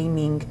is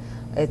aiming.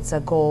 It's a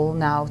goal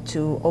now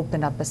to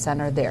open up a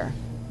center there.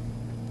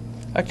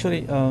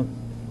 Actually,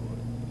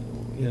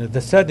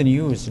 the sad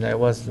news, I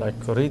was like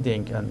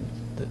reading, and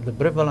the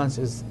prevalence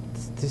is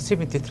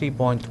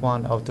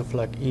 73.1 out of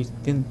like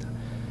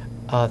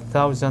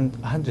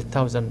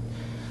 100,000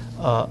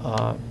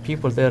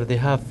 people there. They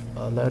have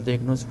are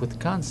diagnosed with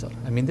cancer.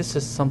 I mean, this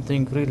is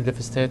something really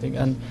devastating.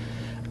 And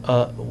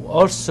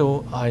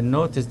also, I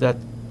noticed that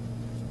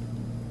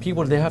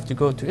people, they have to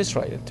go to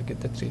Israel to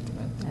get the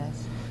treatment.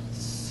 Yes.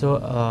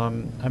 So,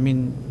 I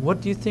mean,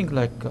 what do you think,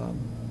 like,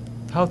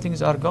 how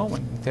things are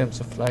going in terms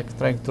of like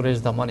trying to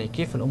raise the money?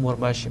 كيف الأمور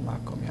ماشي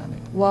معكم يعني?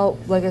 Well,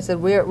 like I said,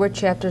 we're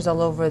chapters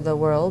all over the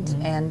world,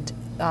 and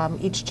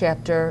each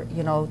chapter,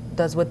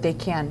 does what they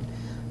can.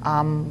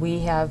 We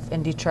have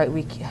in Detroit,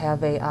 we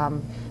have a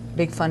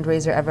big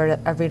fundraiser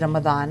every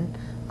Ramadan.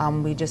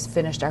 We just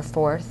finished our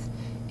 4th,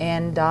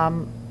 and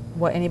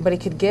what anybody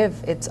could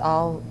give, it's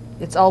all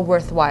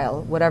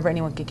worthwhile. Whatever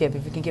anyone could give.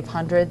 If you can give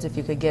hundreds, if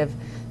you could give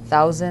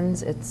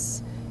thousands,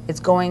 it's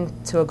going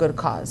to a good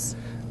cause.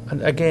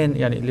 And again,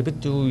 يعني اللي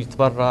بده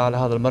يتبرع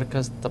لهذا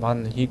المركز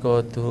طبعا he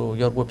go to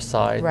your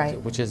website, right,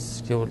 which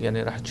is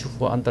يعني راح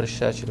تشوفوا أندر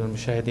الشاشة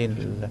للمشاهدين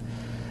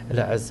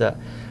الأعزاء.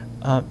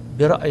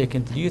 برأيك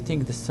أنت, do you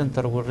think the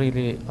center will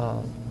really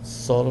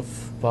solve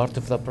part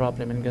of the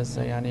problem in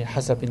Gaza? يعني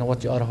حسب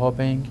what you are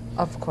hoping?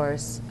 Of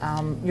course.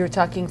 You're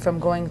talking from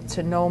going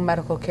to no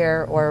medical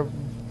care or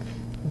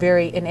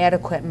very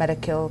inadequate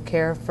medical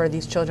care for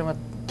these children with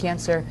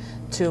cancer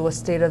to a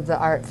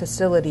state-of-the-art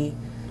facility,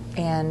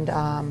 and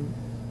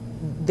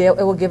it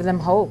will give them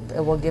hope.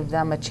 It will give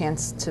them a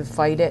chance to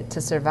fight it,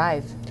 to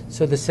survive.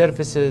 So the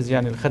services,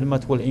 يعني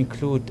الخدمات will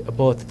include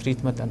both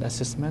treatment and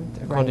assessment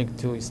according right,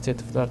 to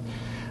state of the art.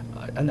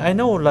 And I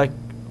know, like,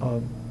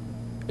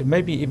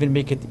 maybe even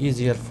make it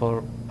easier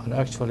for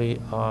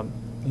actually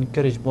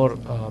encourage more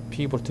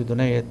people to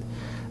donate.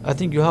 I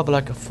think you have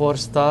like a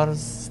 4-star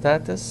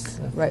status.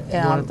 Right. You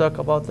want to talk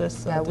about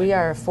this? Yeah, we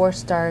are a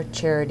 4-star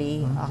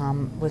charity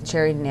with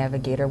Charity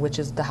Navigator, which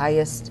is the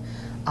highest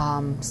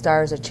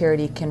stars a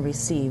charity can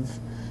receive.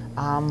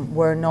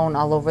 We're known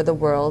all over the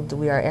world.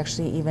 We are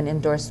actually even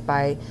endorsed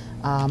by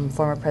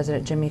former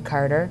President Jimmy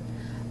Carter,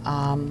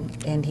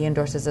 and he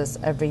endorses us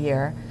every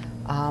year.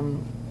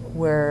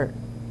 Where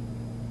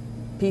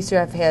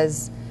PCRF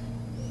has,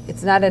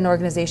 it's not an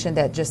organization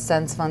that just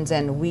sends funds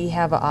in. We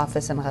have an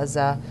office in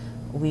Gaza.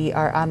 We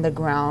are on the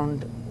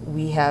ground.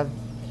 We have,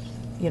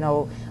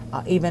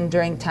 even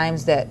during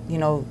times that,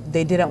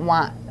 they didn't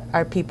want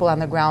our people on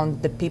the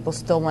ground, the people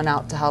still went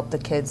out to help the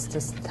kids,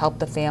 to help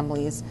the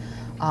families.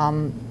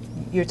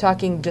 You're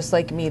talking just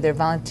like me. They're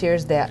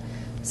volunteers that,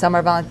 some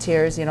are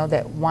volunteers,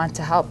 that want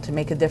to help to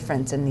make a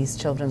difference in these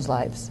children's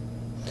lives.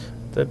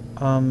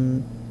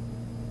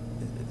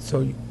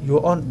 So you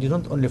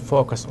don't only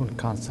focus on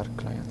cancer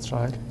clients,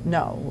 right?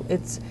 No,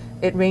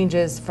 it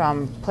ranges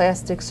from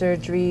plastic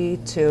surgery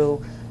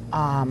to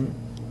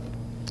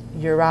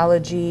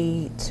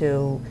urology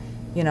to,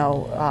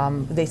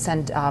 they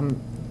send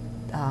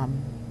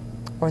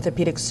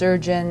orthopedic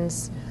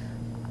surgeons.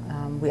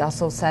 We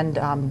also send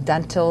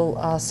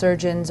dental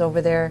surgeons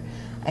over there.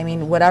 I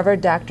mean, whatever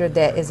doctor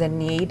that is in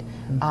need,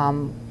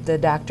 the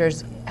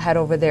doctors head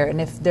over there. And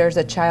if there's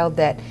a child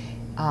that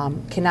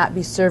cannot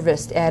be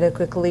serviced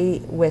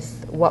adequately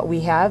with what we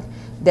have,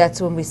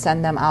 that's when we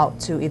send them out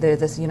to either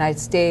the United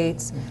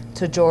States,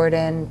 to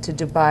Jordan, to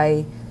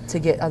Dubai, to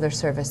get other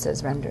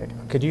services rendered.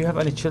 Okay, do you have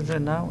any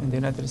children now in the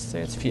United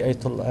States? في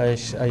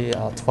أي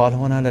أطفال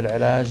هنا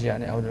للعلاج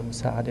يعني أو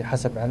للمساعدة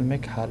حسب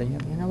علمك حاليا؟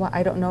 You know what?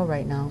 I don't know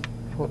right now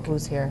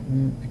who's here.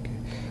 Okay.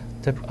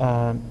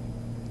 طيب,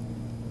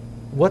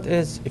 what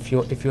is if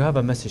you have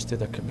a message to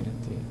the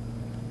community?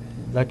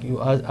 Like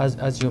you,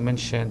 as you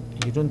mentioned,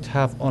 you don't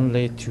have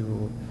only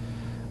to,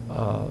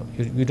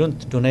 you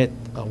don't donate,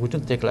 we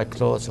don't take like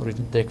clothes or you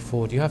don't take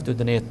food, you have to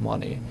donate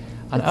money.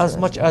 And as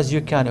much as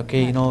you can,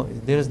 okay,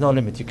 there is no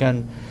limit. You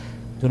can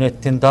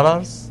donate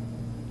 $10,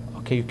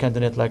 okay, you can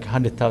donate like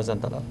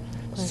 $100,000.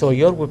 So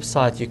your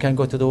website, you can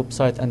go to the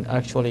website and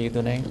actually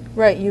donate?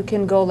 Right, you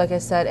can go, like I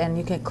said, and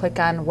you can click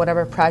on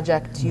whatever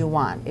project you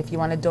want. If you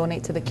want to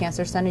donate to the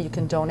Cancer Center, you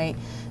can donate.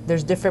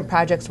 There's different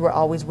projects we're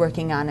always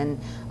working on, and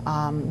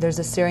there's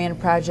a Syrian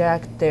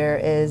project, there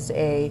is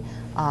a,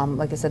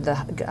 like I said, the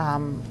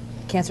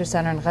Cancer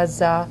Center in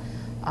Gaza.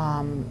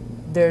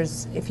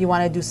 There's, if you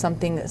want to do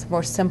something that's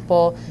more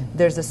simple,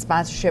 there's the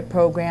sponsorship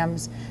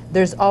programs.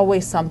 There's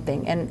always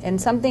something.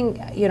 And something,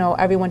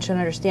 everyone should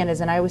understand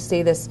is, and I always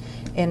say this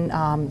in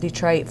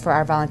Detroit for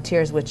our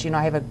volunteers, which,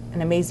 I have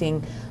an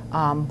amazing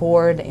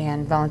board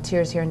and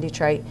volunteers here in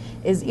Detroit,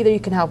 is either you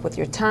can help with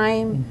your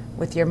time,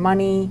 with your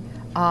money.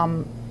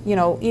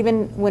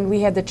 Even when we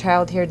had the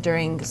child here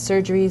during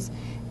surgeries,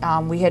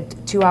 we had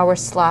 2-hour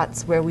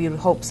slots where we would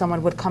hope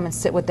someone would come and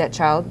sit with that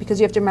child, because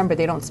you have to remember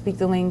they don't speak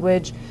the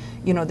language,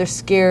 they're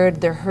scared,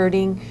 they're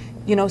hurting.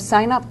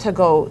 Sign up to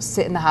go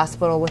sit in the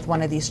hospital with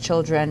one of these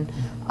children.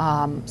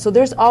 So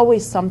there's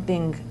always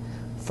something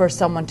for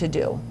someone to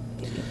do.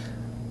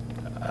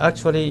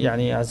 Actually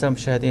يعني أعزائي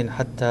المشاهدين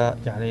حتى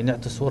يعني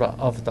نعطي صورة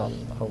أفضل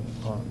أو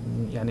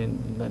يعني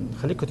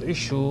نخليكم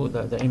تعيشوا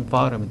the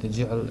environment،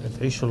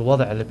 تعيشوا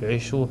الوضع اللي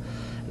بيعيشوه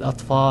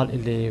الأطفال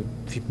اللي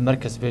في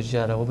مركز بيت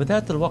جالة.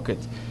 وبذات الوقت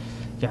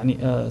يعني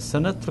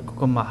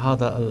سنترككم مع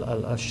هذا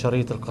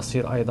الشريط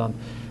القصير أيضا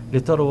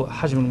لتروا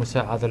حجم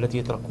المساعدة التي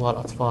يتلقوها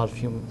الأطفال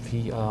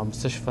في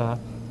مستشفى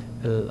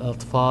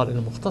الأطفال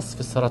المختص في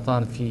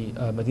السرطان في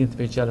مدينة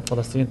بيت جالة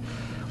فلسطين.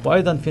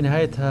 وأيضا في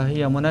نهايتها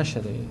هي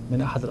مناشدة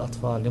من أحد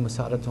الأطفال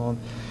لمساعدتهم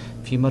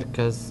في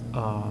مركز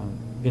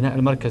بناء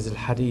المركز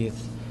الحديث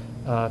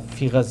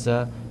في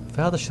غزة.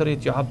 فهذا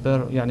الشريط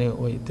يعبر يعني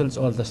tells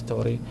all the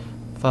story.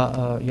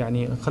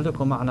 فيعني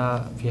خليكم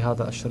معنا في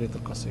هذا الشريط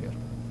القصير.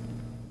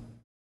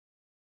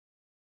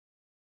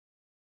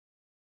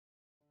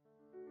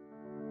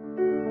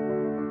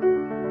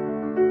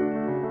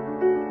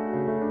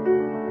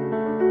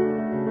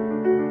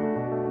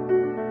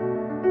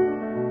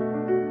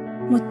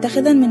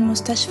 متخذا من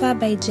مستشفى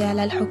بيت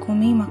جالة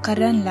الحكومي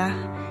مقرا له،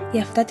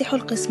 يفتتح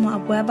القسم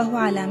أبوابه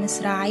على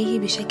مصراعيه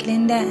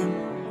بشكل دائم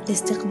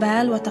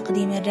لاستقبال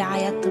وتقديم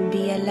الرعاية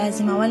الطبية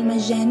اللازمة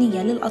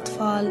والمجانية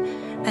للأطفال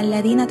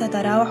الذين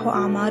تتراوح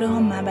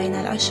أعمارهم ما بين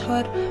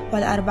 10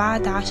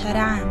 و14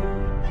 عام.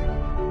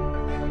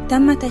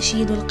 تم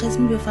تشييد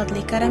القسم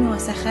بفضل كرم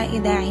وسخاء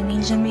داعمي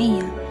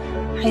الجمعية،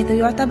 حيث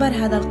يعتبر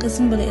هذا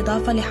القسم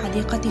بالإضافة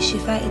لحديقة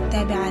الشفاء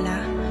التابعة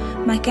له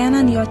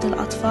مكانا يعطي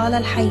الأطفال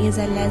الحيز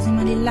اللازم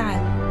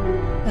للعب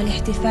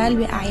والاحتفال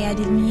بأعياد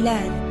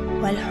الميلاد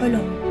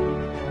والحلم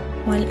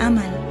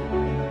والأمل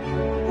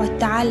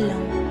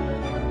والتعلم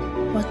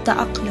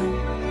والتأقلم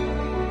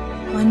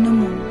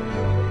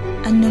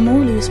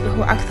والنمو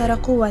ليصبحوا أكثر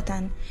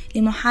قوة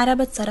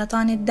لمحاربة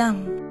سرطان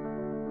الدم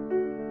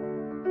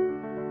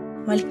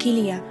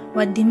والكلية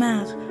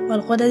والدماغ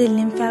والغدد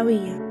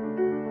الليمفاوية،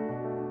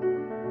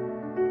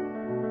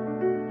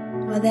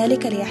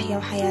 وذلك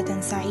ليحيوا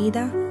حياة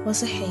سعيدة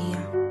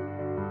وصحية.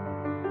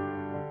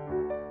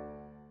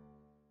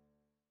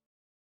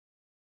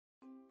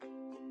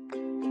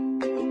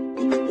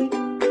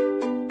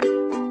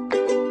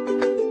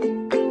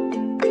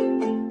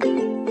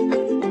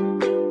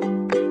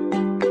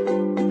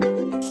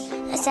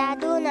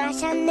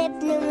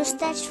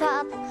 مستشفى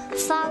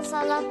أطفال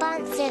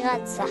سرطان في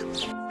غزة.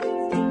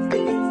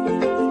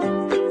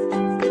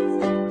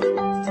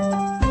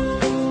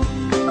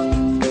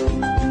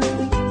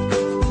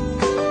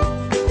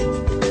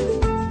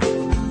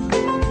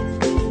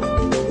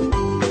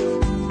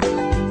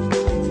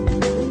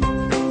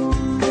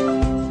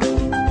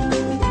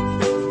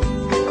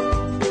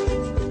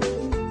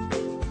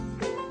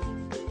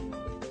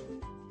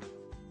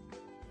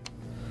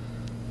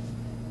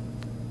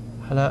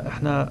 هلا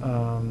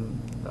احنا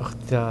اخت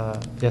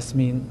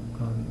ياسمين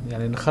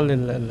يعني نخلي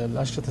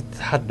الاشرطه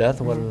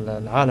تتحدث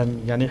والعالم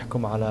يعني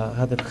يحكم على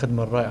هذه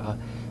الخدمه الرائعه،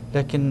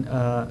 لكن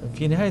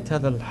في نهايه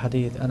هذا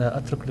الحديث انا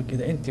اترك لك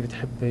اذا انت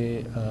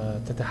بتحبي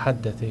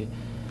تتحدثي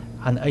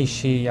عن اي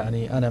شيء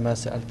يعني انا ما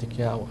سالتك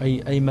اياه، او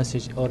اي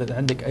مسج، او اذا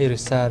عندك اي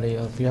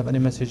رساله or if you have any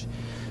message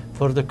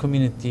for the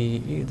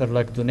community, either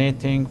like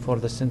donating for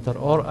the center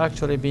or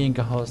actually being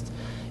a host.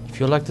 If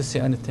you like to say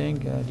anything,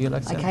 do you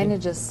like to say I kind of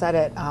just said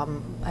it.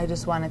 I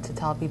just wanted to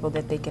tell people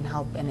that they can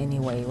help in any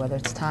way, whether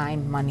it's time,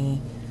 money.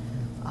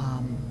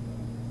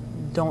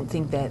 Don't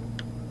think that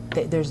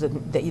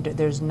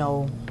there's no,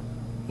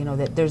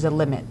 that there's a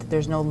limit.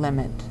 There's no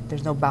limit.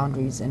 There's no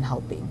boundaries in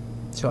helping.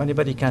 So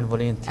anybody can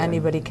volunteer?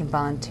 Anybody can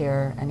volunteer.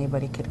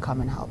 Anybody could come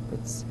and help.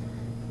 It's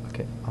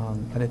okay.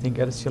 Anything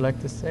else you like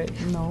to say?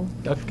 no.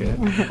 Okay.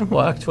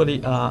 Well, actually,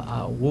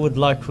 we would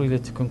like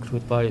really to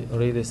conclude by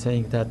really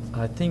saying that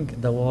I think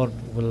the world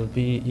will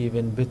be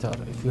even better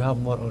if you have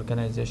more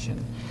organization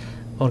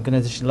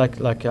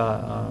like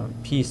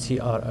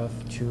PCRF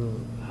to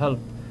help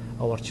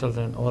our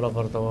children all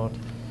over the world.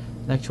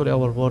 And actually,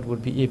 our world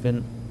will be even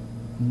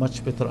much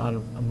better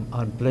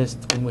and blessed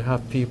when we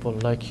have people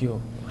like you,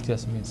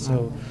 Yasmeen. So,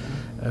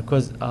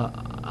 because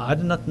I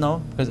did not know,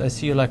 because I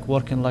see you like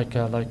working like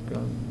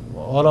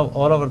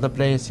all over the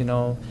place,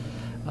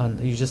 and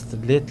you just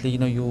lately,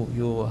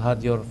 you had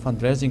your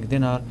fundraising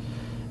dinner,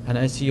 and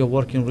I see you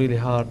working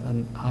really hard, and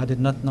I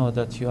did not know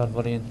that you are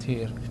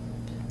volunteer,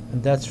 and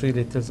that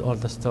really tells all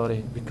the story,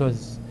 because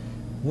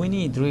we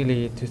need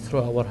really to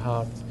throw our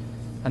heart,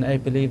 and I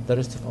believe the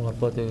rest of our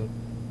body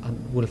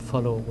will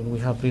follow when we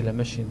have really a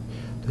mission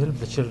to help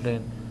the children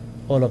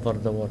all over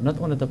the world, not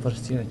only the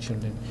Palestinian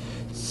children.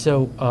 So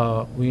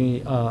we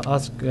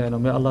ask,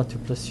 may Allah to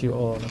bless you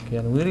all. Okay,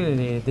 and we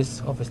really, this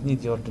office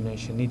needs your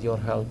donation, need your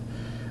help.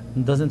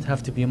 It doesn't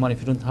have to be money. If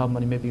you don't have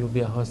money, maybe you'll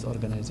be a host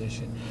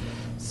organization.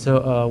 So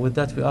with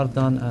that, we are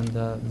done, and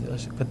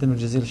قدم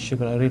الجزيل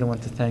الشكر. I really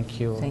want to thank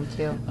you. Thank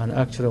you. And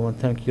actually, I want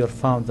to thank your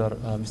founder,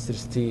 Mr.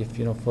 Steve,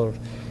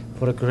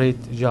 for a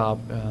great job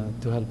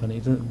to help. And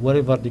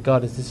whatever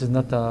regardless, this is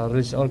not a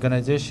religious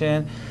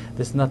organization.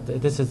 This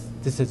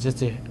is just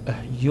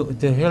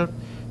to help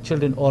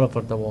children all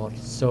over the world.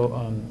 So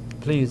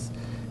please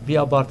be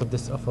a part of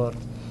this effort.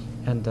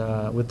 And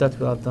with that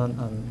we are done.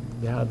 And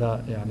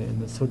بهذا يعني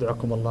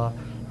نستودعكم الله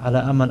على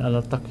أمل أن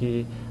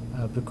نلتقي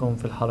بكم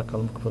في الحلقة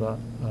المقبلة.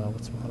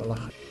 وتصبحوا على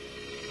خير.